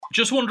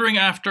Just wondering,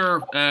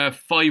 after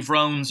 5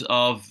 rounds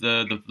of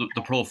the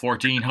Pro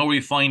 14, how are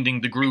you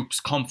finding the group's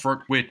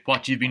comfort with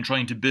what you've been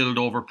trying to build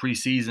over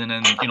pre-season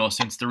and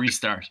since the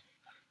restart?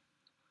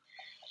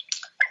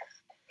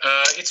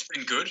 It's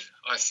been good.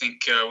 I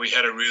think we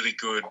had a really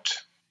good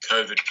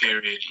COVID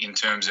period in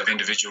terms of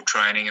individual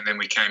training, and then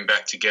we came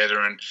back together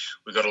and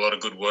we got a lot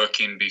of good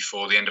work in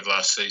before the end of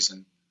last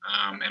season.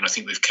 And I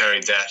think we've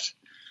carried that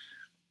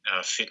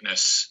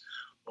fitness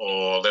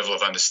or level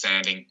of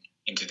understanding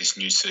into this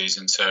new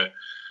season. So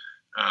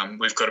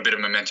we've got a bit of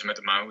momentum at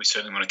the moment. We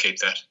certainly want to keep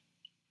that.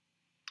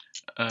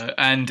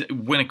 And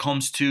when it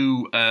comes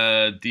to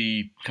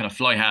the kind of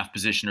fly half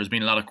position, there's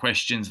been a lot of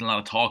questions and a lot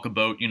of talk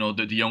about,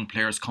 the young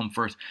players'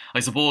 comfort. I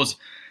suppose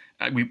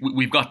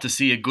we've got to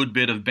see a good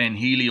bit of Ben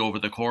Healy over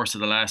the course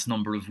of the last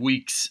number of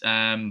weeks.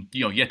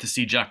 Yet to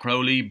see Jack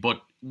Crowley.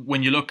 But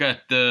when you look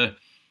at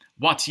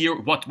what's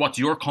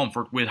your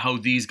comfort with how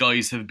these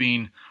guys have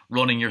been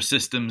running your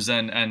systems,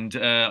 and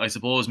I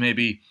suppose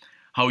maybe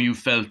how you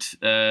felt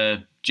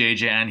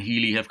JJ and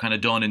Healy have kind of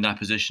done in that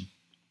position?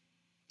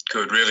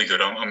 Good, really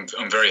good. I'm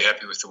very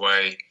happy with the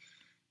way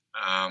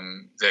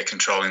they're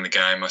controlling the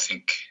game. I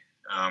think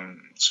I've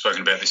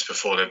spoken about this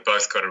before. They've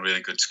both got a really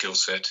good skill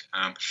set.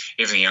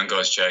 Even the young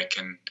guys, Jake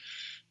and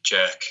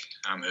Jack,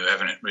 who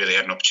haven't really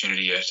had an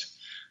opportunity yet.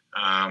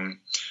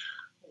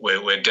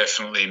 We're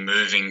definitely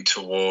moving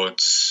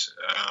towards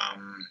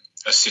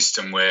a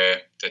system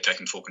where they're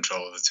taking full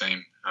control of the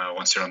team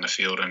once they're on the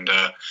field, and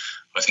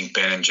I think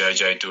Ben and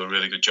JJ do a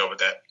really good job at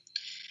that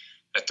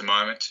at the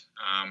moment,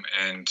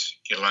 and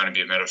it'll only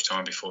be a matter of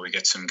time before we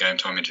get some game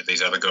time into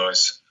these other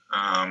guys.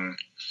 I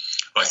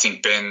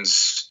think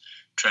Ben's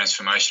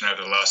transformation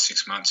over the last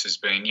 6 months has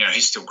been,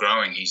 he's still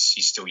growing, he's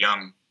still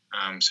young,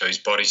 so his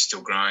body's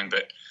still growing,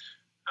 but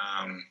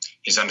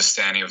his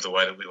understanding of the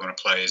way that we want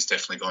to play has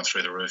definitely gone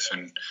through the roof,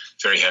 and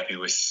very happy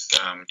with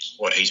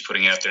what he's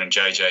putting out there. And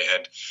JJ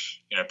had,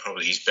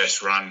 probably his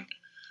best run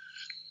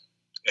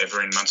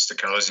ever in Munster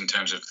colours in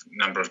terms of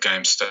number of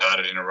games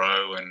started in a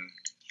row and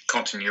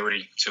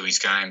continuity to his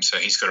game. So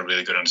he's got a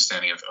really good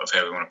understanding of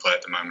how we want to play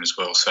at the moment as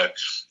well. So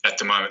at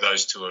the moment,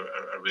 those two are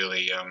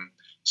really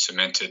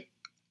cemented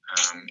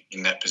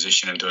in that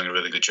position and doing a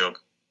really good job.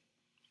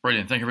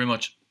 Brilliant. Thank you very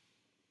much.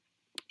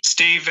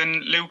 Steve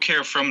and Luke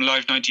here from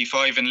Live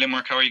 95 in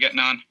Limerick. How are you getting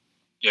on?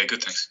 Yeah,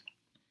 good, thanks.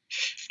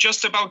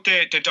 Just about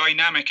the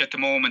dynamic at the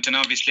moment, and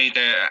obviously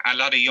a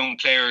lot of young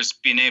players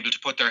being able to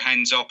put their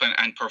hands up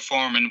and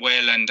performing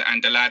well, and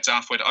the lads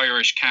off with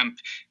Irish camp.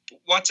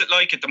 What's it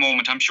like at the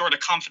moment? I'm sure the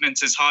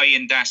confidence is high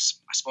in that,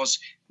 I suppose,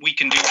 we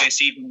can do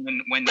this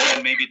even when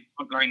maybe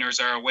the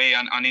frontliners are away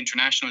on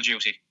international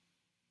duty.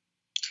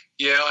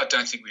 Yeah, I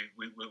don't think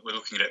we're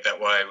looking at it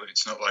that way.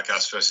 It's not like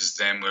us versus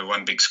them. We're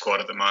one big squad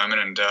at the moment,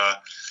 and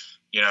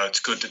it's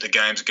good that the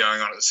games are going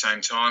on at the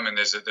same time, and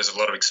there's a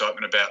lot of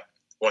excitement about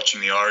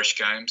watching the Irish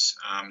games,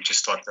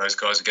 just like those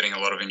guys are getting a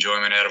lot of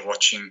enjoyment out of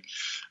watching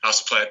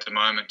us play at the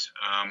moment.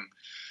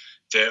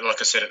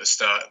 Like I said at the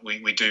start,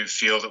 we do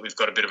feel that we've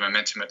got a bit of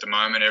momentum at the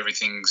moment.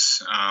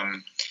 Everything's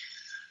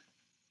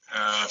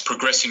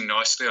progressing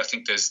nicely. I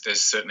think there's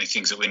certainly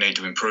things that we need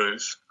to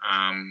improve,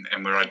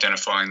 and we're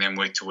identifying them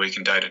week to week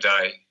and day to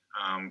day.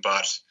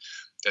 But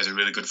there's a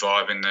really good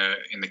vibe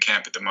in the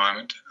camp at the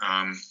moment,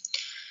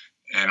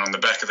 and on the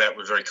back of that,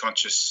 we're very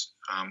conscious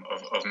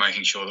of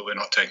making sure that we're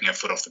not taking our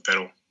foot off the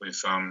pedal.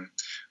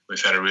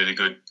 We've had a really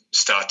good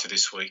start to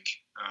this week.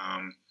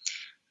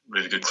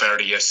 Really good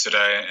clarity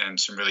yesterday and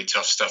some really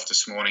tough stuff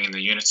this morning in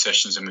the unit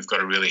sessions, and we've got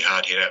a really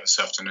hard hit out this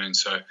afternoon.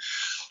 So,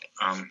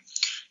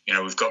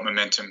 we've got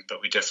momentum,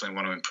 but we definitely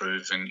want to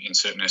improve in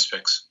certain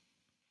aspects.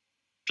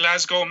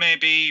 Glasgow may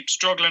be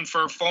struggling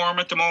for form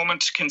at the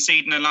moment,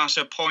 conceding a lot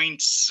of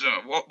points.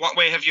 What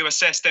way have you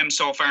assessed them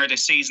so far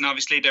this season?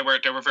 Obviously, they were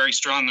very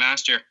strong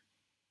last year.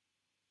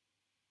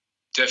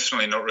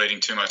 Definitely not reading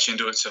too much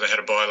into it. So they had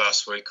a bye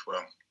last week.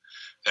 Well,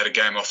 they had a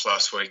game off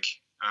last week.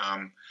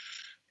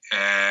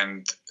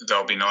 And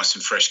they'll be nice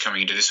and fresh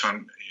coming into this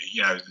one.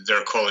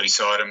 They're a quality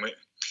side, and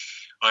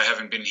I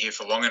haven't been here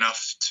for long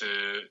enough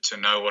to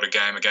know what a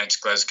game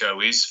against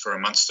Glasgow is for a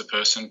Munster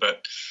person,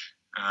 but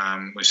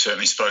we've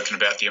certainly spoken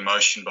about the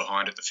emotion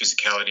behind it, the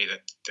physicality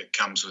that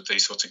comes with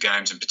these sorts of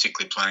games, and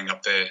particularly playing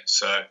up there.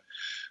 So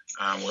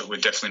we're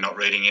definitely not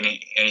reading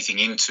anything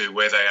into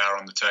where they are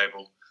on the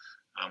table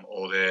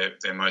or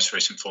their most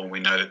recent form.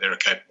 We know that they're a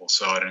capable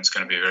side, and it's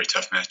going to be a very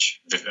tough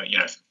match,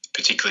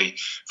 particularly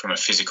from a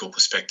physical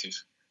perspective.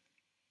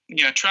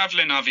 Yeah,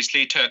 travelling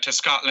obviously to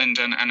Scotland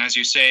and as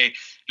you say,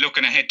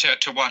 looking ahead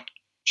to what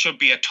should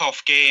be a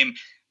tough game.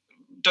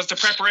 Does the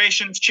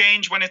preparations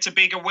change when it's a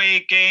big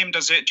away game? Do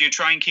you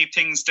try and keep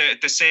things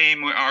the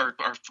same, or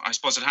I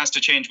suppose it has to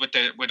change with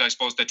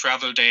the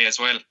travel day as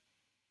well?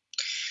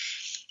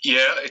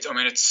 Yeah,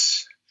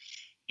 it's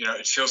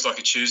it feels like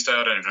a Tuesday.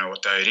 I don't even know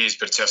what day it is,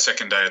 but it's our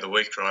second day of the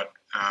week, right?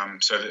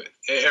 So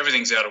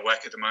everything's out of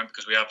whack at the moment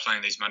because we are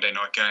playing these Monday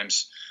night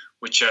games,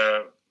 which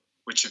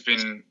have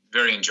been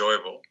very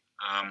enjoyable.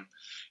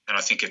 And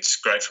I think it's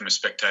great from a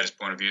spectator's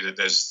point of view that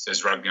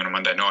there's rugby on a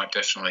Monday night,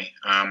 definitely.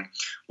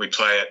 We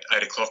play at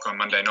 8 o'clock on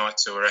Monday night,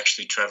 so we're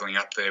actually travelling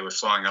up there. We're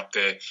flying up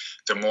there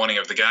the morning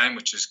of the game,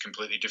 which is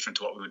completely different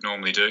to what we would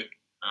normally do.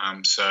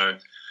 So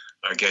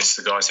I guess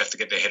the guys have to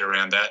get their head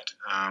around that.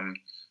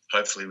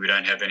 Hopefully we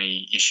don't have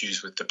any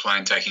issues with the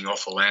plane taking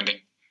off or landing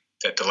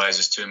that delays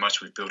us too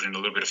much. We've built in a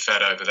little bit of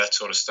fat over that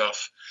sort of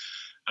stuff.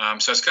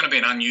 So it's going to be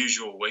an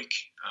unusual week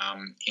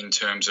in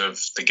terms of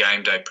the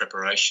game day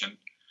preparation.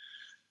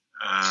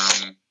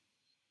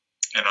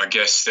 And I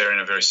guess they're in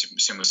a very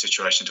similar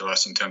situation to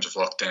us in terms of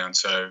lockdown.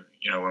 So,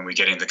 when we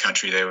get in the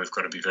country there, we've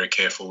got to be very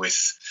careful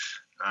with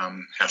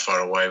how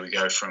far away we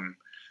go from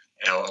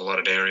our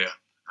allotted area.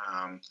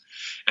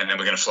 And then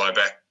we're going to fly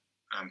back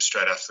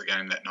straight after the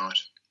game that night.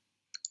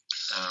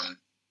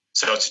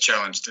 So it's a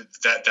challenge.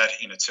 That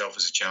in itself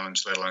is a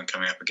challenge, let alone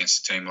coming up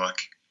against a team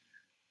like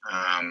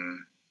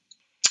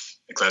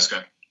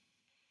Glasgow.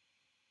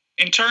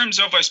 In terms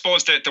of, I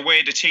suppose, the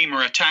way the team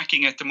are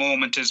attacking at the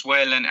moment as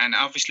well, and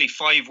obviously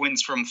 5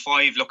 wins from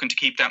 5, looking to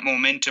keep that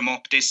momentum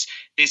up this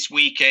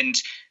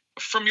weekend.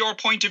 From your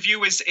point of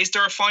view, is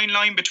there a fine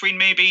line between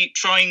maybe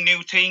trying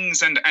new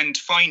things and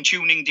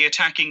fine-tuning the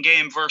attacking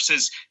game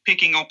versus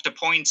picking up the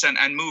points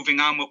and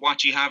moving on with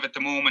what you have at the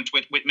moment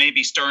with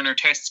maybe sterner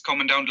tests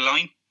coming down the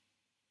line?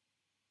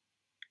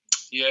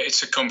 Yeah,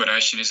 it's a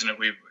combination, isn't it?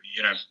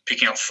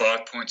 Picking up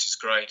 5 points is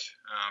great.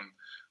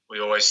 We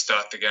always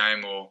start the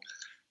game, or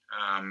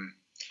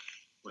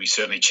we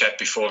certainly chat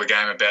before the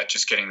game about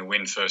just getting the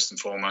win first and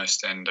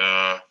foremost. And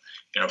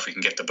if we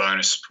can get the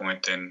bonus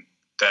point, then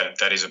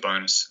that is a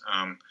bonus.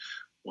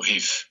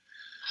 We've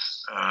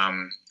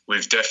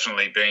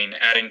definitely been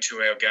adding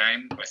to our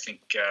game. I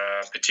think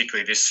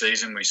particularly this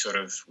season,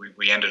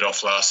 we ended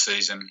off last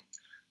season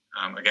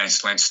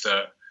against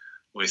Leinster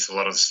with a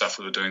lot of the stuff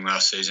we were doing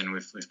last season.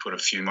 We've put a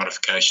few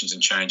modifications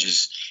and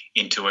changes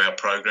into our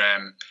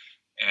program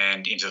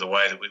and into the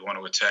way that we want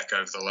to attack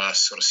over the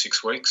last sort of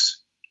 6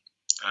 weeks.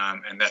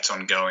 And that's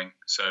ongoing.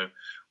 So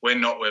we're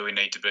not where we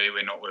need to be.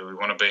 We're not where we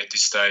want to be at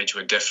this stage.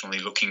 We're definitely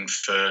looking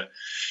for,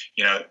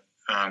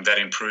 that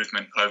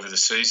improvement over the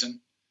season.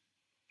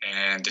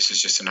 And this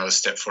is just another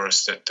step for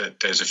us that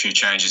there's a few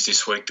changes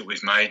this week that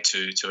we've made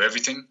to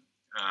everything.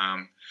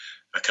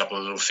 A couple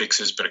of little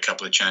fixes, but a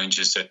couple of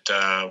changes that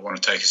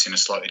want to take us in a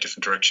slightly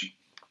different direction.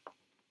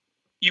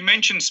 You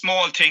mentioned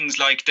small things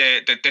like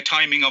the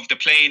timing of the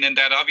plane, and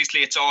that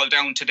obviously it's all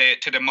down to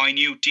the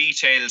minute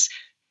details.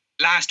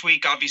 Last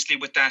week, obviously,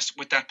 with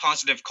that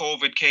positive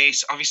COVID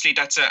case, obviously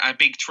that's a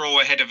big throw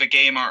ahead of a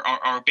game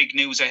or big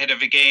news ahead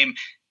of a game.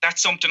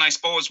 That's something I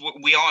suppose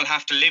we all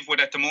have to live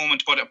with at the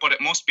moment, but it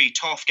must be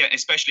tough,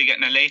 especially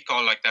getting a late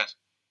call like that.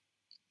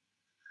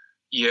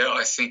 Yeah,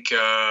 I think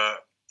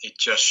it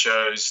just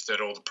shows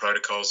that all the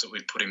protocols that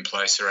we've put in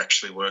place are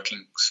actually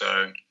working.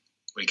 So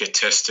we get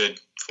tested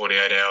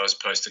 48 hours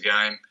post the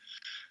game.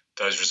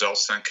 Those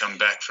results don't come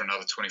back for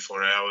another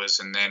 24 hours.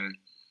 And then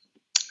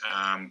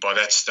by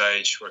that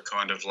stage, we're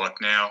kind of like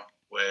now,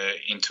 we're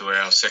into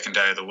our second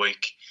day of the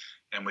week,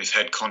 and we've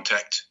had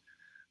contact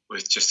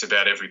with just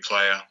about every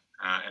player,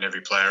 and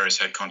every player has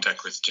had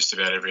contact with just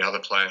about every other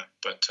player.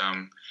 But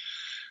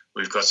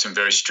we've got some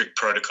very strict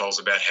protocols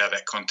about how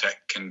that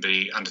contact can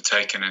be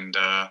undertaken, and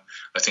I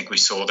think we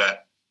saw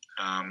that.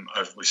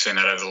 We've seen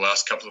that over the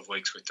last couple of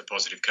weeks with the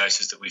positive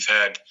cases that we've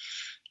had,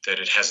 that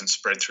it hasn't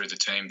spread through the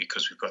team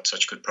because we've got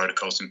such good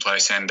protocols in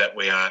place and that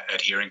we are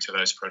adhering to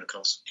those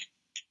protocols.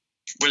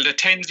 Will the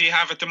 10s you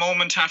have at the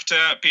moment have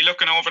to be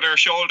looking over their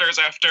shoulders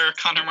after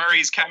Conor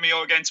Murray's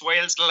cameo against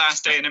Wales the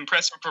last day? An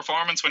impressive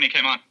performance when he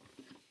came on.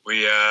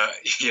 I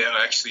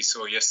actually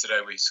saw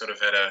yesterday we sort of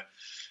had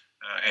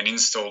an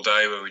install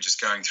day where we're just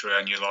going through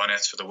our new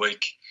lineouts for the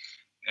week,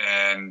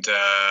 and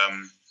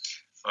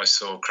I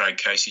saw Craig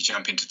Casey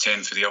jump into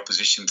 10 for the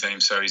opposition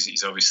team, so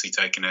he's obviously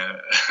taken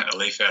a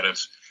leaf out of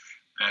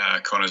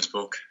Conor's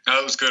book. No,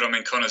 it was good. I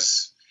mean,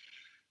 Conor's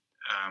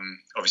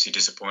obviously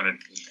disappointed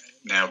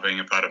now being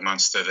a part of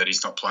Munster that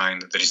he's not playing,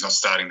 that he's not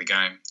starting the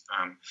game.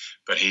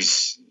 But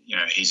he's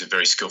a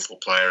very skillful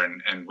player,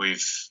 and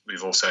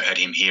we've also had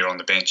him here on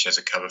the bench as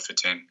a cover for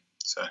 10.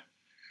 So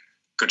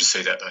good to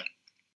see that though.